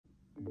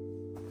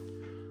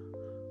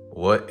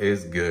What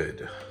is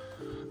good?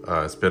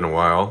 It's been a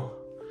while.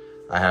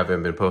 I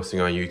haven't been posting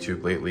on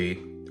YouTube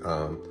lately.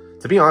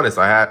 To be honest,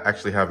 I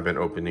actually haven't been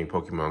opening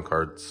Pokemon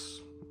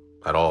cards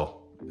at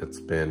all.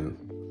 It's been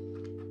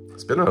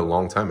a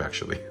long time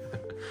actually.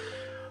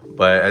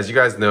 But as you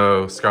guys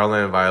know,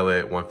 Scarlet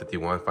Violet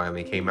 151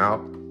 finally came out.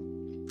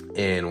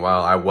 And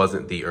while I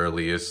wasn't the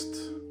earliest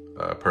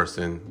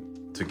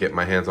person to get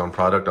my hands on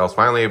product, I was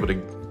finally able to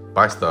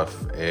buy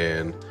stuff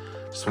and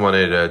just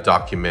wanted to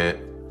document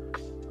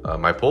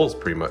my pulls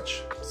pretty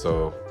much.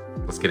 So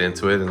let's get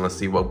into it and let's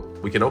see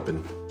what we can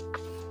open.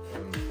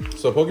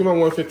 So Pokemon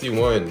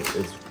 151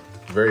 is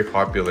very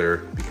popular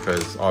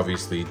because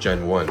obviously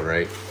Gen 1,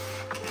 right?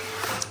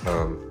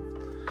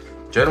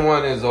 Gen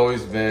 1 has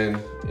always been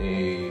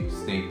a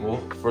staple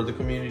for the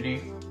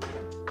community.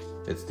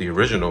 It's the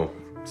original.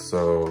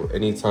 So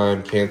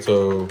anytime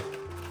Kanto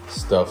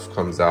stuff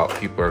comes out,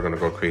 people are gonna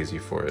go crazy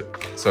for it.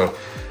 So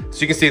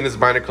as you can see in this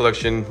binder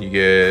collection, you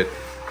get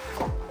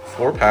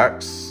 4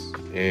 packs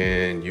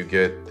and you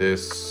get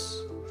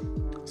this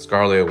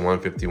Scarlet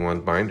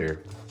 151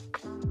 binder.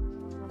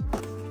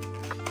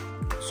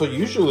 So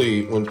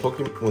usually when the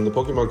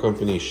Pokemon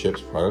company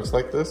ships products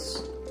like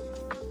this,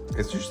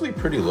 it's usually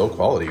pretty low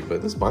quality,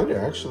 but this binder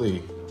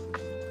actually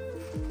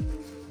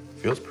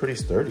feels pretty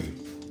sturdy.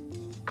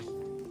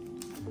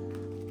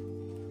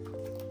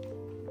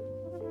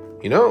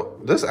 You know,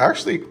 this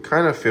actually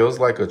kind of feels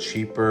like a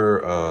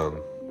cheaper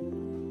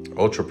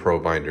Ultra Pro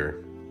binder.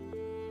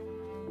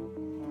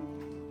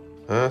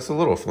 It's a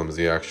little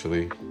flimsy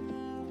actually.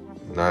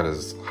 Not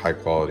as high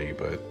quality,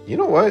 but you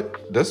know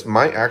what? This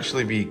might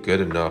actually be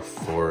good enough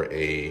for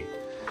a,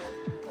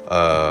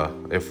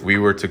 if we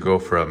were to go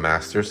for a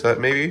master set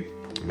maybe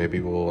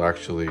we'll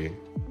actually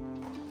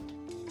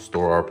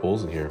store our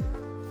pulls in here.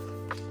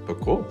 But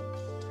cool.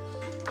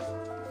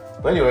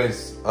 But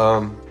anyways,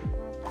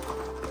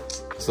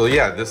 so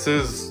yeah, this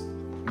is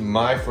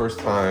my first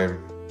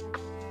time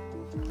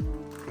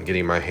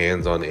getting my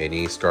hands on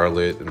any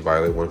Scarlet and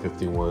Violet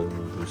 151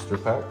 booster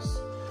packs.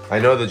 I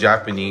know the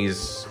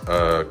Japanese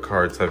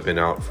cards have been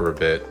out for a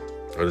bit,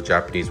 or the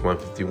Japanese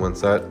 151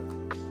 set,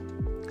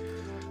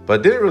 but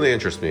it didn't really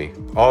interest me.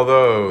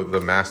 Although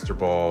the Master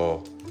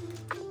Ball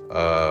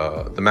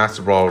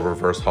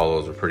reverse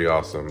holos are pretty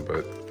awesome,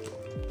 but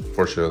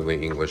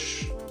fortunately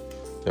English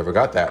never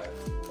got that.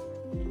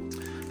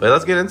 But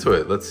let's get into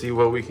it. Let's see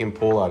what we can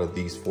pull out of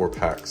these 4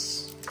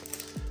 packs.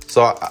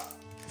 So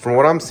from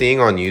what I'm seeing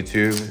on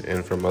YouTube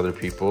and from other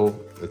people,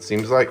 it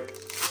seems like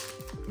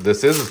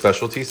this is a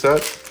specialty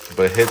set,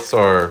 but hits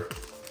are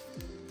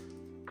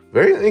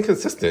very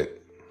inconsistent.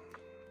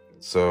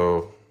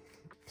 So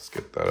let's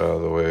get that out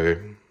of the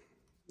way.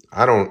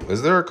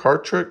 Is there a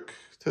card trick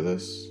to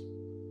this?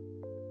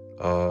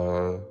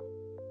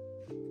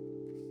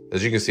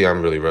 As you can see,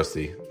 I'm really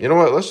rusty. You know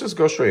what? Let's just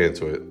go straight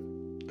into it.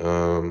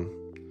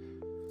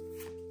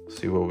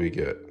 See what we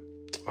get.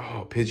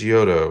 Oh,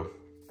 Pidgeotto.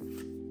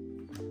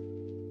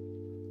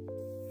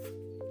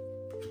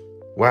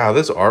 Wow,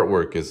 this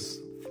artwork is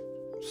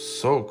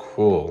so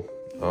cool.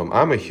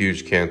 I'm a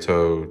huge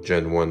Kanto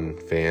Gen 1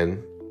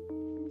 fan.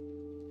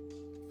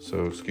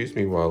 So excuse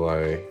me while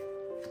I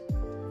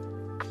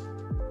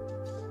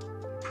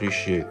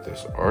appreciate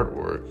this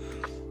artwork.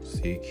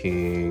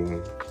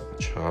 Seeking,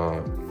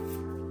 Chop,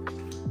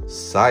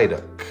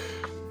 Psyduck,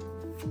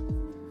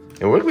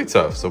 and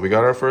Wigglytuff. So we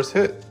got our first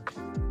hit.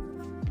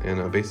 And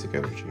a basic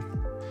energy.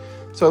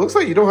 So it looks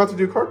like you don't have to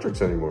do card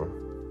tricks anymore.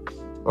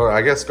 Or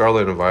I guess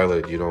Scarlet and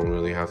Violet, you don't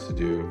really have to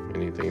do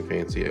anything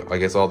fancy. I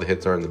guess all the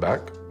hits are in the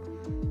back.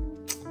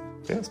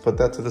 Yeah, let's put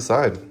that to the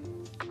side.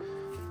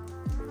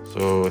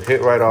 So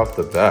hit right off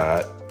the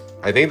bat.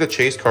 I think the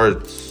chase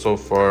cards so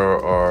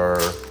far are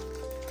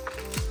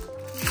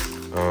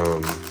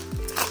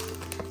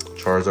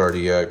Charizard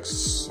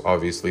EX,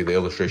 obviously the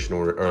illustration,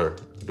 or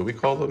do we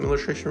call them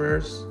illustration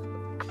rares?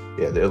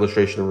 Yeah, the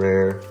illustration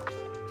rare.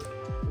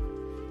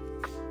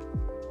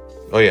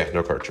 Oh yeah,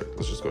 no card trick.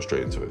 Let's just go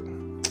straight into it.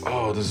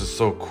 Oh, this is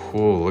so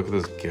cool. Look at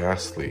this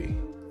Ghastly.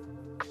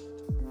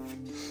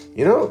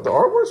 You know, the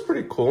artwork's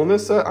pretty cool in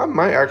this set. I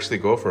might actually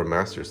go for a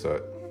master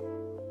set.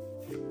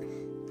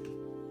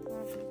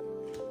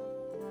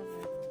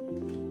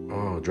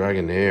 Oh,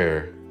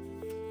 Dragonair.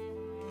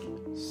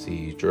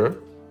 Seadra.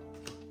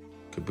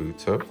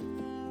 Kabuto.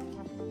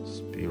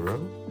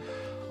 Spearow.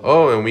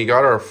 Oh, and we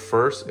got our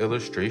first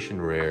illustration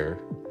rare.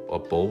 A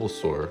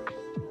Bulbasaur.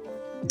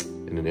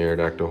 In an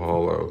Aerodactyl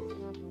holo.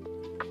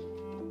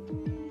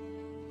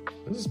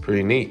 This is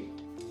pretty neat.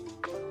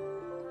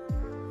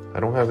 I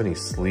don't have any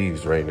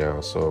sleeves right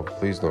now, so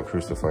please don't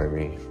crucify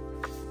me.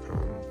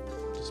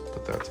 Just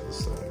put that to the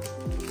side.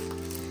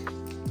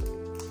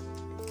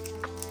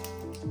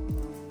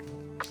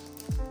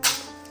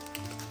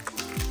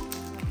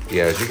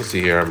 Yeah, as you can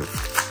see here,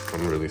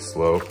 I'm really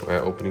slow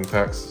at opening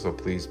packs, so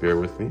please bear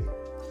with me.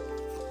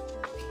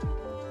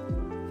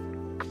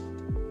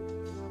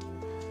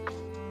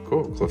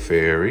 Cool,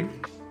 Clefairy,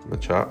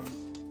 Machop,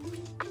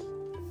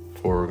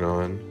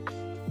 Porygon,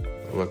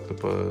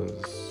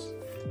 Electabuzz,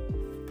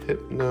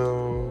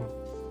 Hypno,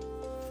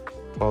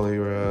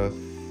 Poliwrath,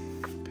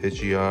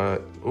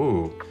 Pidgeot.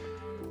 Ooh,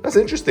 that's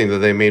interesting that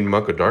they made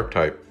Muck a dark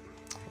type.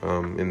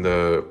 In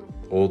the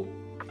old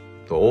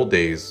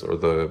days, or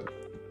the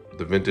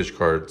vintage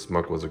cards,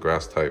 Muck was a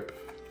grass type.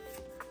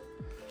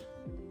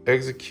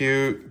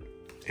 Execute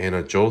and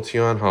a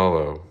Jolteon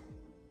Holo.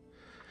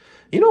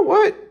 You know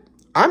what?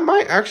 I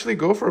might actually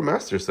go for a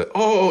master set.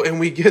 Oh, and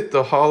we get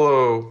the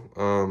Holo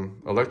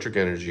electric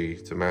energy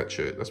to match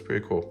it. That's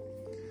pretty cool.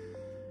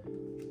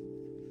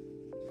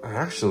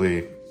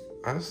 Actually,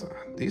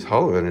 these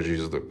Holo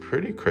energies look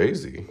pretty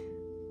crazy.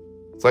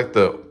 It's like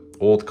the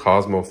old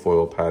Cosmo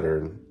foil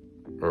pattern,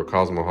 or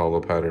Cosmo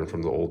Holo pattern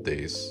from the old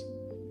days.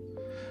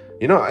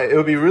 You know, it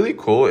would be really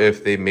cool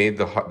if they made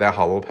that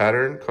Holo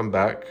pattern come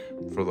back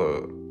for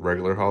the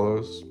regular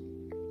Holos.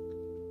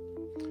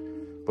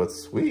 But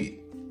sweet.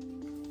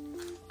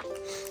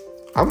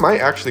 I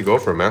might actually go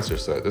for a master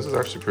set. This is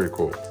actually pretty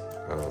cool.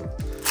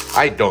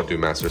 I don't do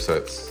master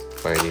sets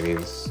by any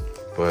means,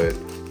 but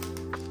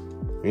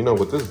you know,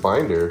 with this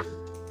binder,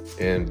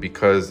 and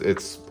because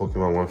it's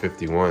Pokemon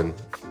 151,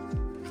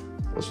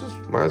 let's just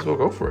might as well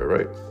go for it,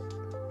 right?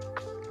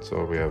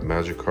 So we have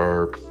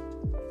Magikarp,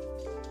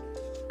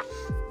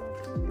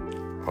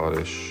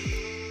 Oddish,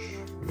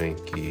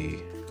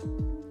 Mankey,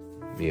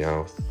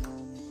 Meowth,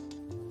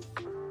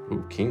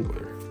 ooh,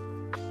 Kingler.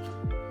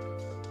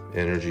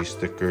 Energy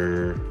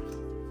sticker.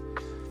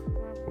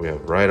 We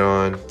have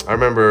Rhydon. I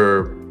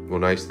remember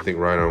when I used to think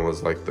Rhydon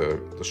was like the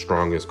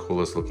strongest,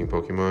 coolest looking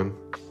Pokemon,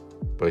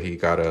 but he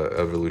got a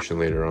evolution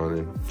later on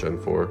in Gen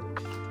 4.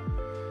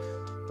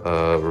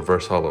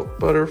 Reverse Holo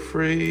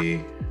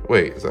Butterfree.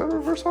 Wait, is that a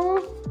reverse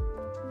holo?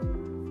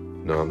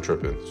 No, I'm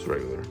tripping. It's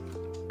regular.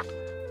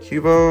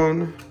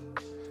 Cubone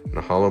and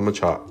a Holo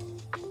Machop.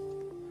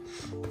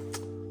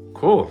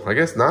 Cool. I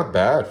guess not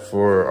bad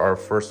for our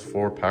first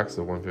 4 packs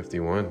of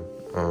 151.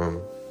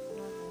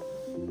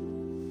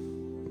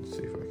 Let's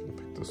see if I can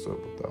pick this up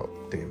without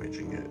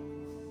damaging it.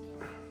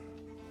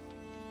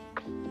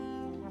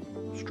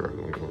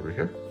 Struggling over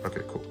here.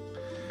 Okay, cool.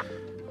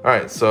 All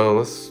right, so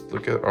let's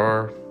look at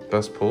our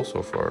best pull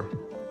so far.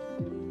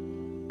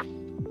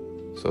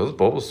 So this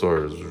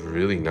Bulbasaur is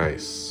really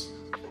nice,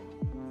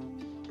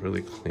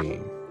 really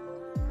clean.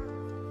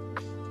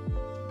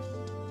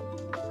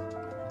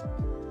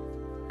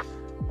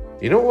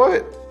 You know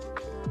what?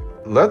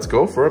 Let's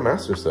go for a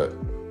master set.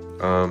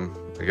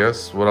 I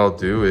guess what I'll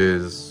do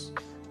is,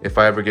 if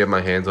I ever get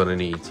my hands on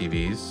any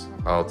ETBs,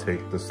 I'll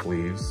take the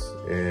sleeves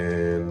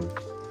and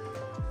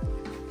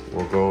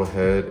we'll go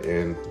ahead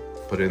and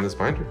put it in this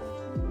binder.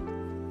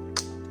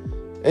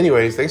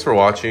 Anyways, thanks for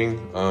watching.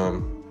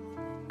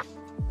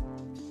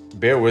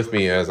 Bear with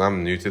me as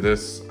I'm new to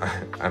this.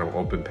 I don't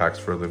open packs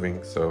for a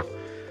living,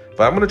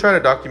 but I'm gonna try to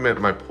document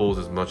my pulls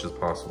as much as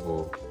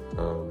possible.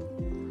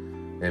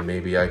 And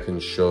maybe I can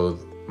show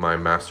my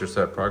master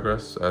set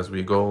progress as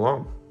we go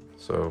along.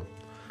 So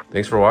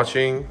thanks for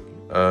watching.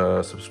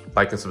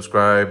 Like and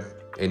subscribe.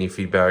 Any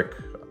feedback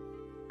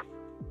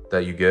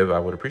that you give, I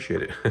would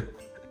appreciate it.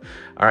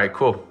 All right,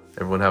 cool.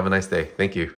 Everyone have a nice day. Thank you.